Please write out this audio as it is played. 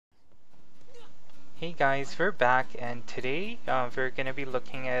Hey guys, we're back and today we're gonna be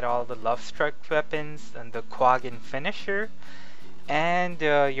looking at all the Lovestruck weapons and the Quaggan Finisher and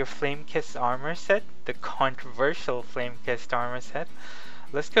your Flame-Kissed armor set, the controversial Flame-Kissed armor set.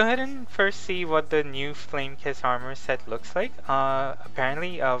 Let's go ahead and first see what the new Flame-Kissed armor set looks like.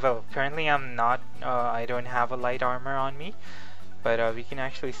 Currently I'm not, I don't have a light armor on me, but we can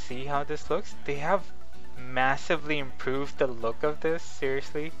actually see how this looks. They have massively improved the look of this,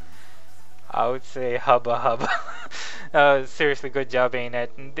 seriously. I would say hubba hubba. Seriously, good job, ain't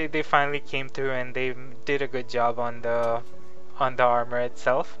it? They finally came through and they did a good job on the armor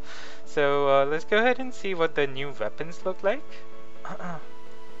itself. So let's go ahead and see what the new weapons look like.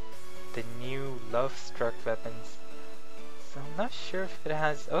 The new Lovestruck weapons. So I'm not sure if it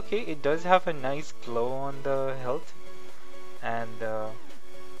has. Okay, it does have a nice glow on the hilt and the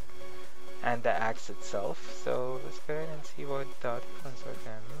axe itself. So let's go ahead and see what the other ones look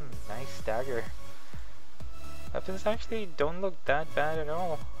like. Nice dagger. Weapons actually don't look that bad at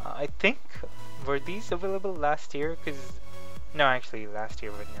all. I think, were these available last year? No, actually last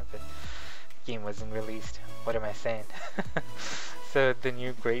year wouldn't have been. The game wasn't released. What am I saying? So the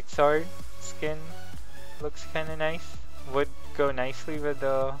new greatsword skin looks kind of nice. Would go nicely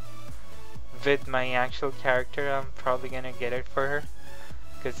with my actual character. I'm probably gonna get it for her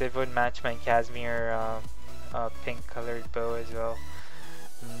because it would match my Casimir pink colored bow as well.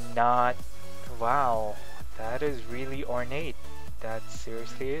 Wow, that is really ornate. That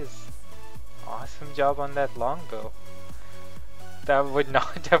seriously is. Awesome job on that longbow. That would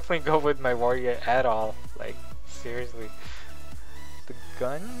not definitely go with my warrior at all. Like, seriously. The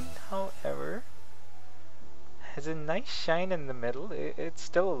gun, however, has a nice shine in the middle. It's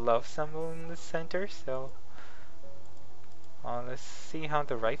still a love symbol in the center, so let's see how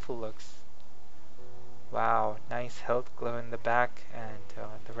the rifle looks. Wow, nice health glow in the back, and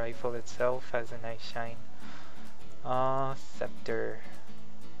the rifle itself has a nice shine. Scepter.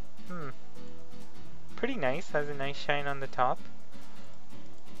 Pretty nice, has a nice shine on the top.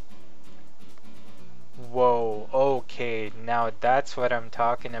 Whoa, okay, now that's what I'm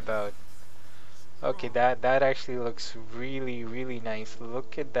talking about. Okay, that actually looks really nice.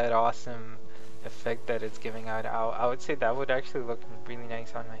 Look at that awesome effect that it's giving out. I would say that would actually look really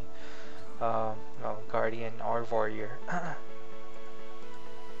nice on my guardian or warrior. And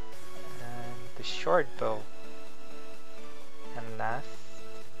the short bow. And last,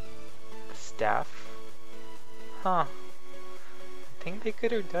 the staff. I think they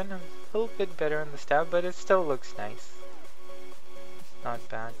could have done a little bit better on the staff, but it still looks nice. Not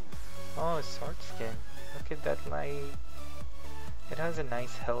bad. Oh, sword skin. Look at that light. It has a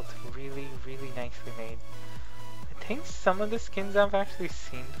nice hilt. Really nicely made. I think some of the skins I've actually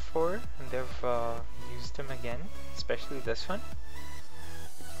seen before, and they've used them again, especially this one.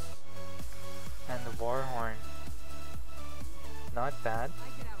 And the war horn. Not bad.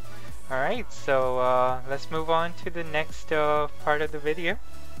 Alright, so let's move on to the next part of the video.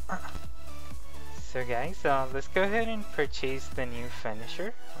 So guys, let's go ahead and purchase the new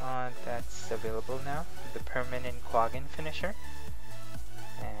finisher that's available now, the permanent Quaggan Finisher.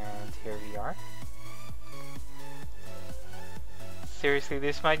 And here we are. Seriously,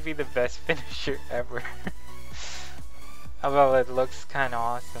 this might be the best finisher ever. Well, it looks kind of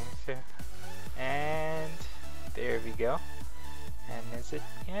awesome too. And there we go. And is it?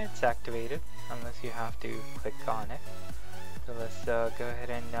 Yeah, it's activated, unless you have to click on it. So let's go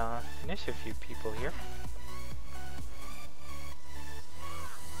ahead and finish a few people here.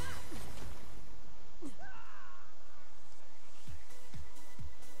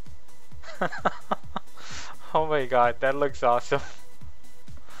 Oh my god, that looks awesome.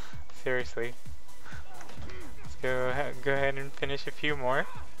 Seriously. Let's go ahead and finish a few more.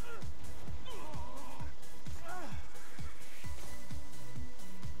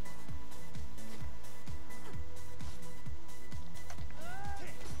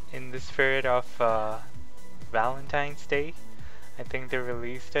 In the spirit of Valentine's Day, I think they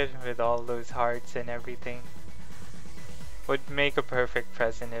released it with all those hearts and everything. Would make a perfect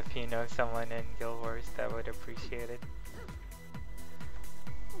present if you know someone in Guild Wars that would appreciate it.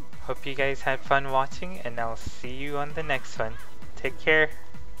 Hope you guys had fun watching, and I'll see you on the next one. Take care,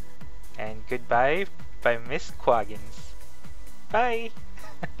 and goodbye by Miss Quaggins. Bye!